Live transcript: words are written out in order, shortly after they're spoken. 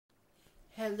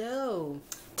Hello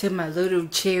to my little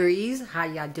cherries. How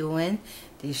y'all doing?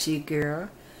 This your girl,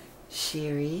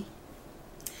 Sherry.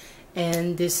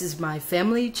 And this is my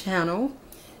family channel,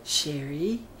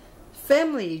 Sherry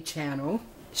Family Channel.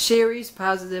 Sherry's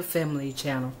Positive Family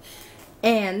Channel.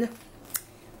 And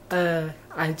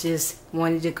I just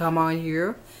wanted to come on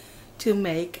here to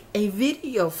make a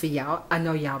video for y'all. I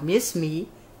know y'all miss me.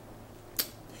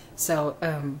 So,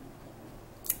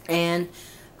 and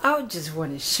I just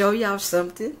want to show y'all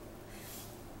something.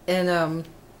 And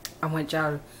I want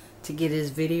y'all to give this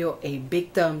video a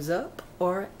big thumbs up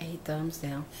or a thumbs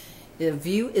down. The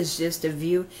view is just a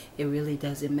view. It really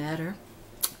doesn't matter,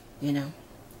 you know.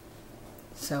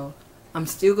 So I'm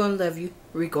still going to love you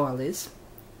regardless.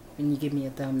 When you give me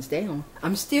a thumbs down,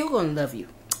 I'm still going to love you.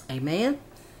 Amen?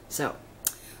 So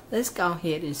let's go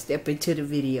ahead and step into the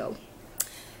video.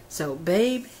 So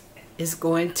Babe is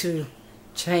going to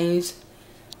change,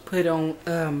 put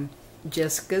on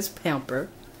Jessica's pamper.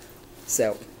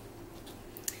 So,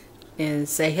 and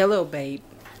say hello, Babe.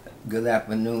 Good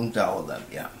afternoon to all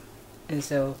of you. And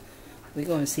so we're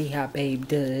going to see how Babe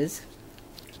does.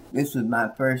 This is my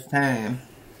first time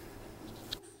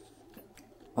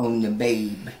on the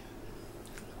Babe,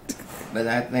 but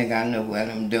I think I know what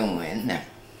I'm doing now.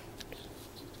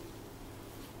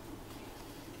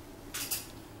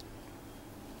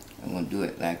 I'm going to do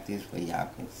it like this so y'all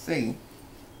can see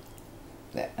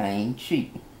that I ain't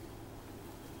cheating.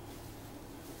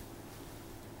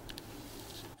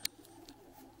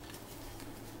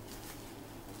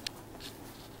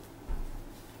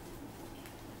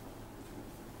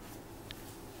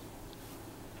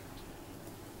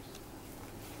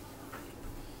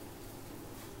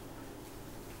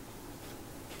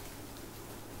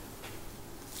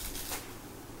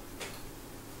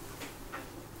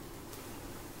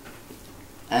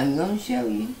 I'm going to show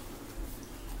you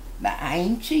that I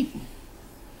ain't cheating.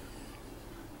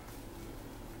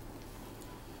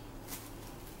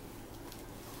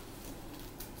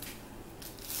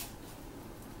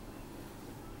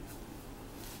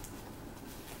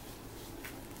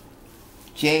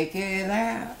 Check it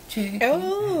out. Check it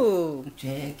out.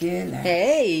 Check it out.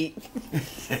 Hey.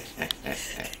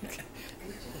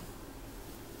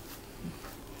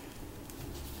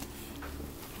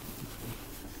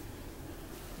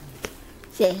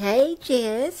 Say hey,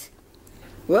 Jess.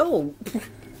 Whoa.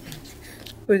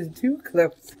 Was too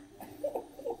close.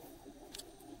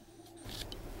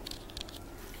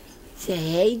 Say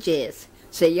hey, Jess.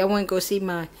 Say y'all want to go see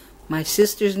my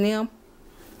sisters now?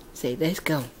 Say let's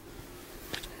go.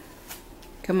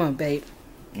 Come on, Babe.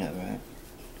 All right.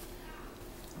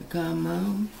 Come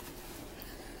on.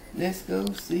 Let's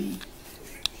go see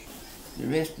the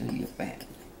rest of your family.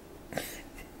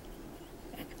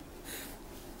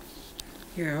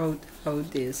 Here, hold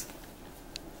this.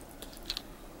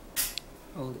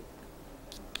 Hold it.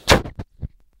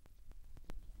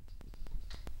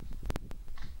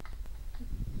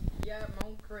 Yeah, my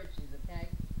own crutches, okay?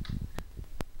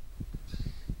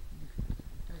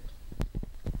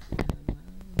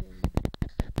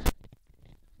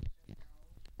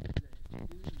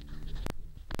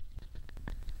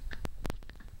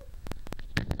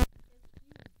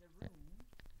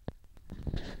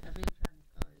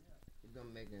 It's gonna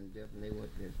make them definitely what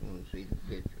they want to see the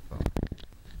picture for.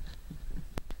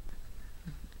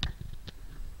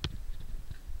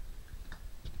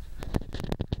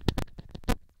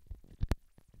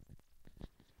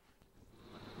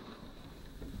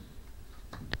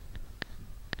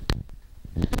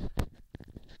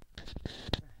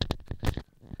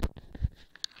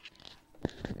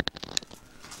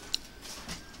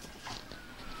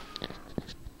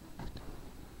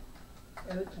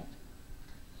 Okay.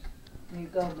 Here you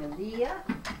go, Malia.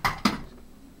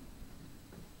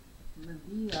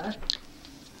 Malia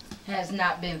has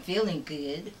not been feeling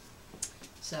good.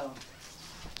 So,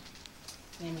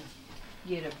 let me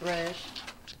get a brush.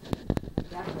 I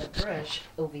got a brush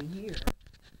over here.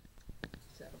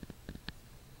 So,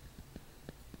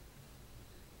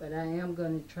 but I am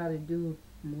going to try to do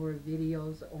more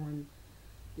videos on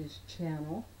this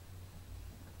channel.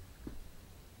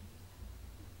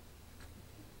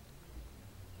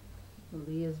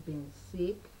 Malia's been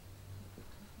sick.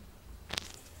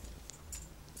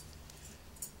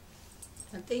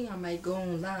 I think I might go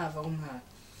on live on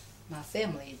my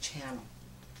family channel.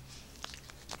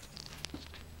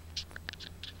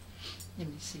 Let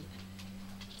me see.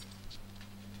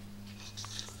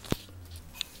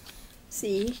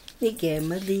 See, look at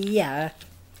Malia.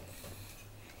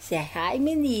 Say hi,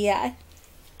 Malia.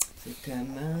 So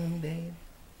come on, baby.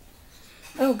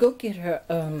 Oh, go get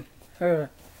her her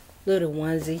little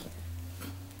onesie.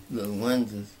 Little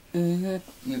onesies.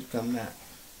 Mm-hmm. You come out.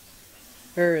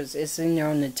 Hers, it's in there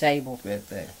on the table. Right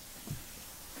there.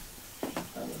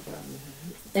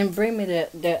 And bring me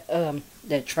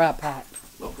that tripod.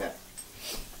 Okay.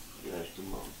 Just a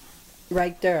moment.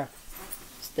 Right there.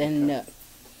 Standing up.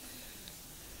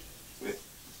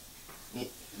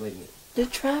 Wait a minute. The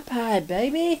tripod,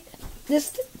 baby.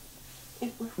 This,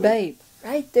 babe,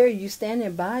 right there. You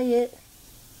standing by it.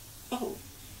 Oh.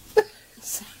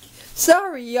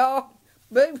 Sorry, y'all.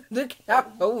 Baby, look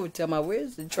out over to my.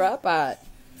 Where's the tripod?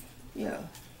 Yeah.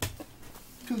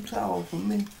 Too tall for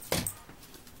me.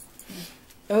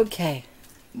 Okay.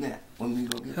 Now, when we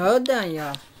go get Hold on,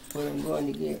 y'all. what I'm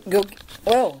going to get. Go.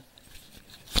 Oh.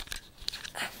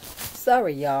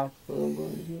 Sorry, y'all. What I'm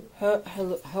going to get.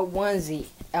 Her onesie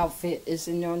outfit is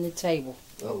in there on the table.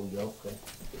 Oh, yeah, okay.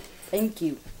 Thank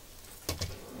you.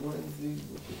 Onesie.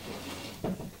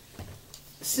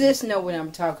 Sis know what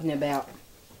I'm talking about.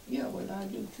 Yeah, well, I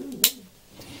do too.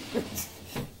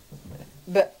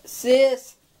 But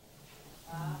sis,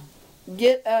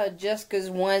 get Jessica's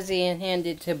onesie and hand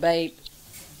it to Babe.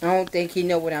 I don't think he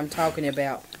know what I'm talking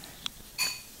about.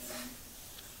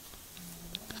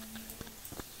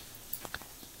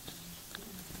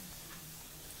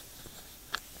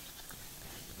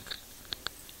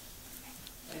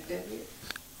 Is that it?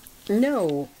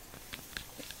 No.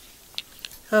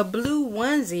 Her blue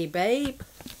onesie, babe.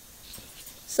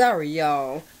 Sorry,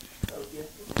 y'all. Oh, yes.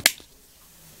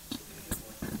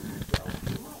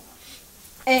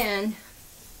 And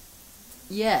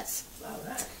yes. All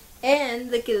right. And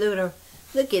look at little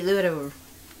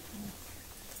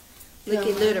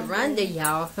Rhonda,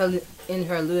 y'all, in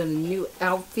her little new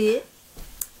outfit.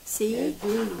 See?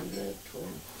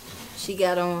 She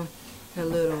got on her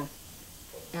little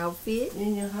outfit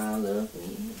Then you holler.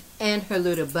 and her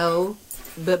little bow.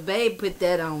 But Babe put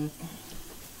that on.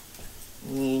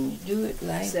 When you do it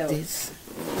like So, this.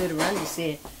 Little Rhonda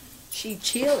said she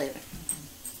chilling.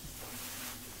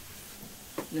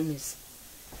 Let me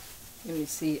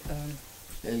see.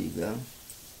 There you go.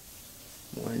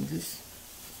 One this.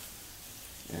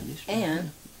 And this one.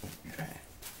 And Dry.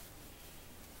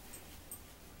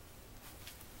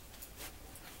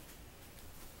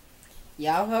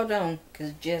 y'all hold on,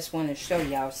 cause just want to show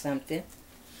y'all something.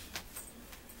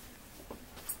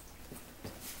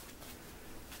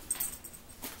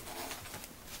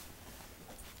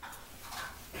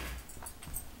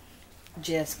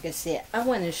 Jessica said, I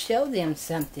want to show them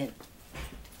something.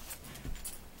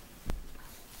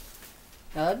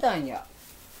 Hold on, y'all.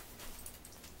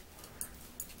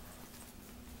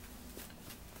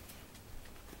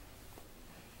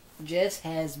 Jess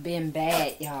has been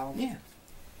bad, y'all. Yeah.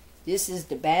 This is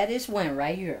the baddest one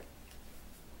right here.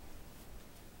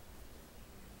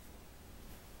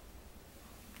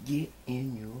 Get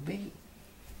in your bed.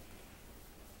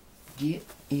 Get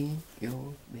in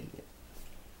your bed.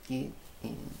 Get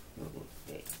in your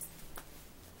bed.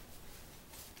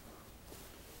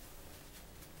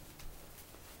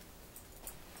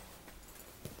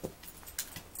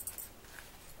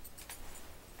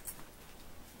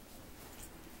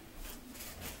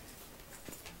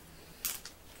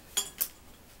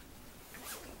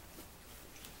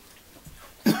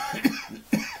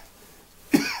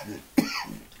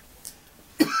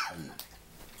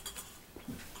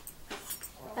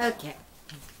 Okay.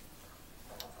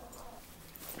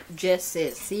 Jess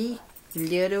said, see,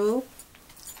 little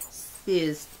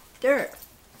sister.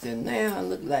 So now I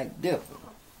look like Diaper.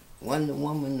 Wonder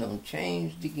Woman done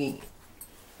changed again.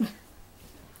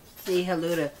 See her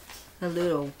little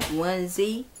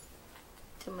onesie.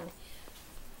 To my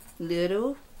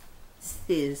little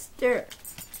sister.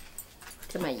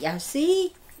 To my, y'all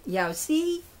see? Y'all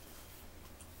see?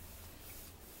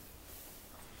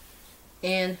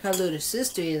 And her little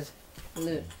sister is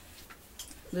little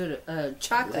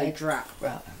chocolate Black drop.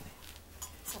 Robin.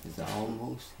 It's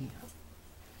almost here.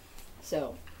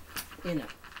 So, you know,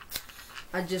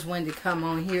 I just wanted to come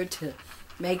on here to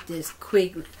make this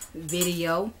quick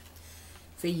video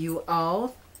for you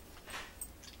all.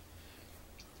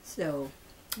 So,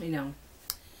 you know,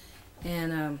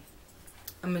 and I'm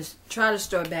going to try to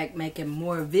start back making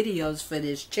more videos for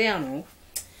this channel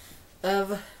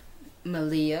of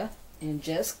Malia and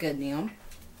Jessica and them.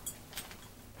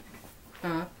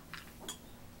 Huh?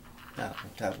 Not on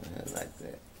top of her like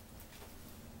that.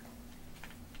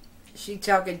 She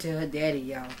talking to her daddy,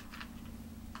 y'all.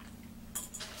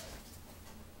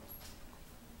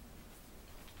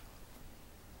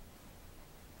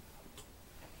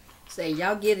 Say,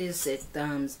 y'all give this a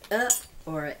thumbs up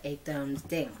or a thumbs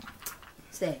down.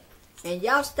 Say, and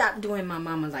y'all stop doing my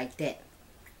mama like that.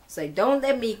 Say, don't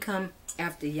let me come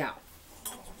after y'all.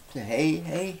 Say hey,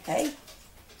 hey, hey.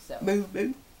 So, Boo,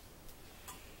 boo.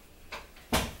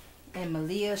 and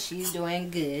Malia, she's doing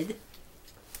good.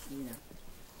 You know,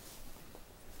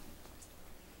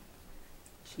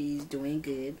 she's doing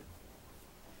good.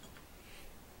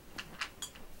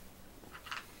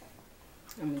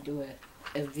 I'm gonna do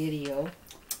a video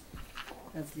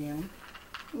of them.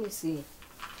 Let me see.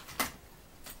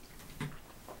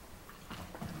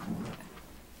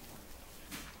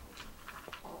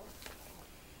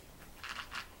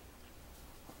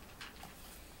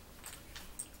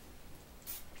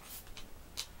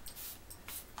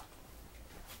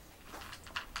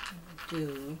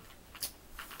 Do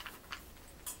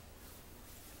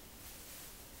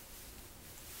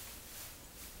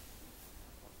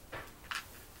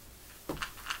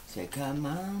Say, come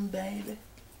on, baby.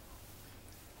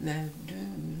 Let's do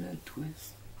the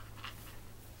twist.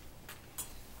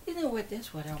 you know what?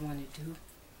 That's what I want to do.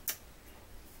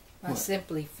 My What?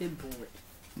 Simply Fitboard.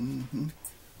 Mm-hmm.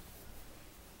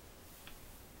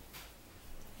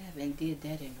 I haven't did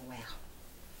that in a while.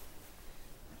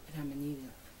 But I'm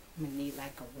gonna need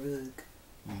like a rug.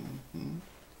 Mm-hmm.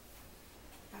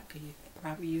 I could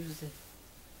probably use the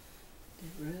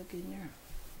rug in there.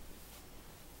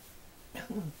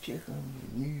 I'm gonna check on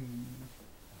you.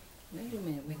 Wait a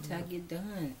minute, wait till I get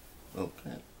done.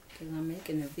 Okay. Because I'm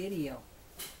making a video.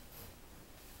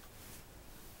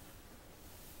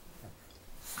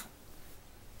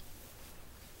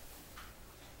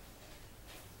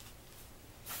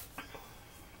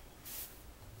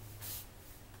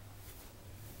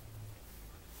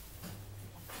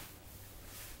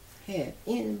 Have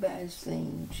anybody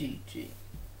seen Gigi?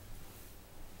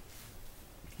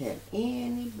 Have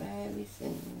anybody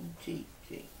seen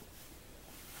Gigi?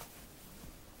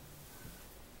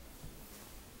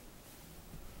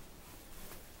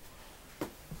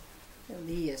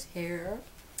 Leah's hair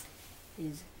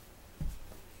is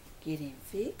getting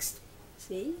fixed.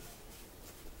 See?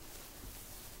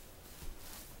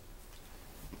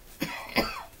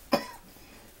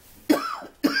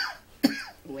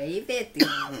 Wave at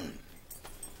them.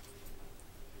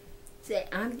 Say,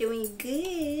 I'm doing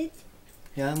good.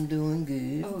 Yeah, I'm doing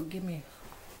good. Oh, give me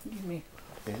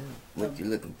Yeah. What you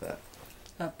looking for?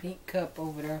 a pink cup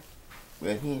over there.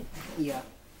 Right here. Yeah.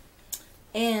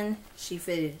 And she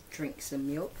fitted drink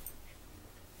some milk.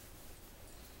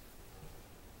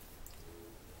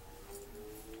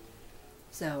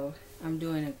 So I'm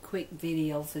doing a quick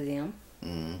video for them.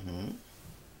 Mm-hmm.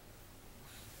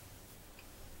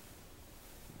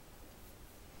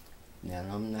 Now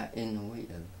I'm not in the way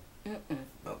of it.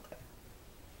 Okay.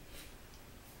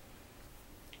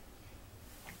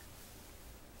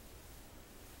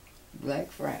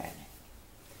 Black Friday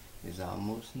is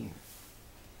almost here.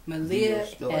 Malia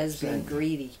Start has been Sunday.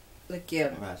 greedy. Look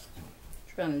at her. Right.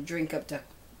 Trying to drink up the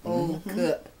whole Mhm.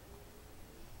 cup.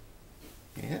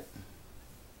 Yeah.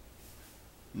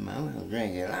 Mama will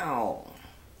drink it all.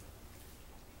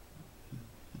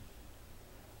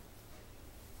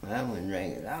 Mama will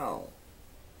drink it all.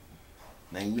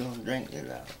 Man, you don't drink it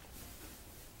all.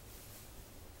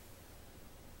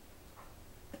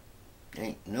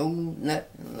 Ain't no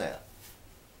nothing left.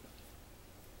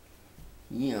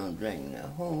 You don't drink the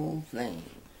whole thing.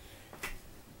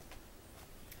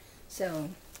 So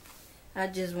I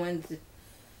just wanted to,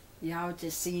 y'all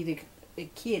to see the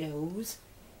kiddos.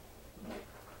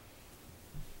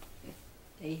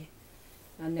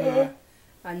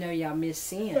 I know y'all miss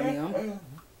seeing them.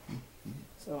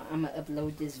 So I'm gonna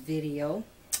upload this video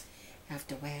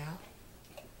after a while.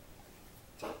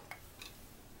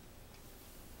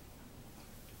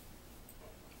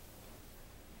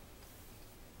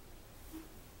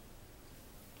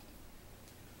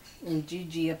 And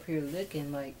Gigi up here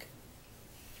looking like,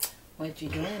 what you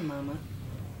doing, Mama?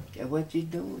 That's what you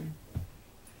doing,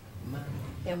 Mama.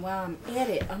 And while I'm at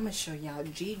it, I'm gonna show y'all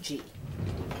Gigi.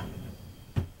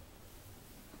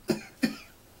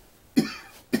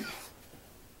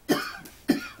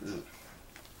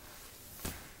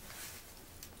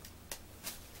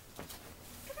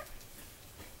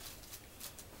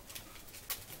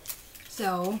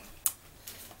 So,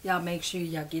 y'all make sure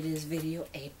y'all give this video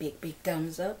a big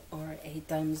thumbs up or a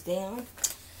thumbs down.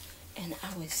 And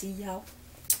I will see y'all,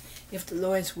 if the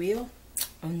Lord's will,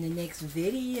 on the next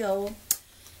video.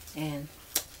 And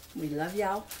we love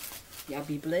y'all. Y'all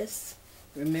be blessed.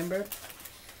 Remember,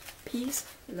 peace,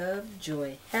 love,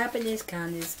 joy, happiness,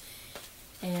 kindness,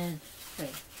 and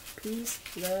peace,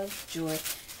 love, joy,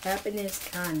 happiness,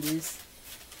 kindness,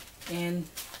 and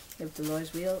if the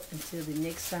Lord's will, until the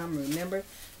next time, remember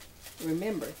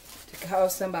to call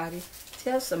somebody,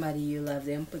 tell somebody you love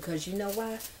them, because you know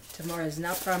why? Tomorrow is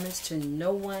not promised to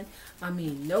no one. I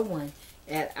mean, no one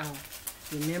at all.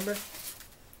 Remember,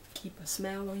 keep a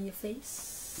smile on your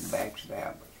face.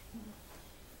 Backstabber.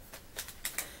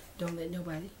 Don't let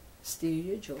nobody steal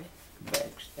your joy.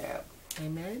 Backstabber.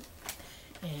 Amen.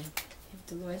 And if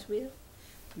the Lord's will,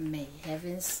 may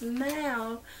heaven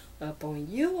smile upon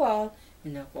you all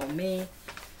and upon me,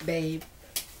 babe,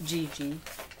 Gigi,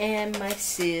 and my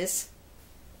sis.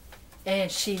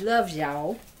 And she loves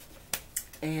y'all.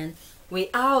 And we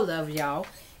all love y'all.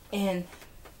 And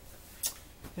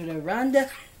Rhonda,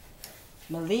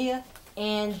 Malia,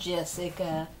 and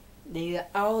Jessica, they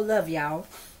all love y'all.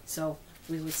 So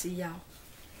we will see y'all,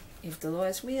 if the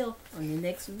Lord's will, on the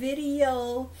next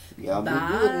video. Y'all bye.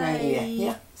 be good now.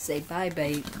 Yeah. Say bye,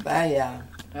 babe. Bye, y'all.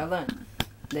 Hold on.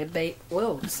 That babe.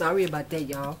 Whoa, sorry about that,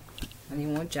 y'all. I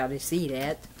didn't want y'all to see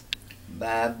that.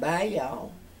 Bye,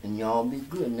 y'all. And y'all be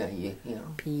good now. Yeah.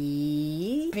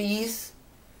 Peace. Peace,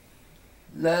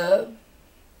 love,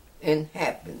 and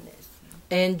happiness.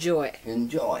 And joy. And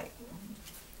joy.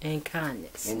 And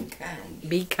kindness. And kindness.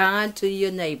 Be kind to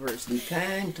your neighbors. Be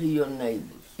kind to your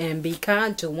neighbors. And be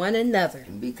kind to one another.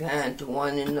 And be kind to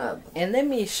one another. And let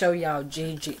me show y'all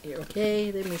Gigi,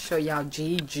 okay? Let me show y'all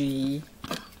Gigi.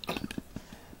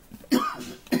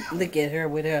 Look at her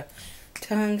with her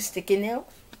tongue sticking out.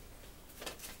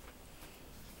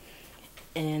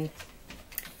 And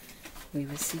we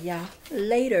will see y'all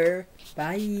later.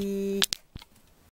 Bye.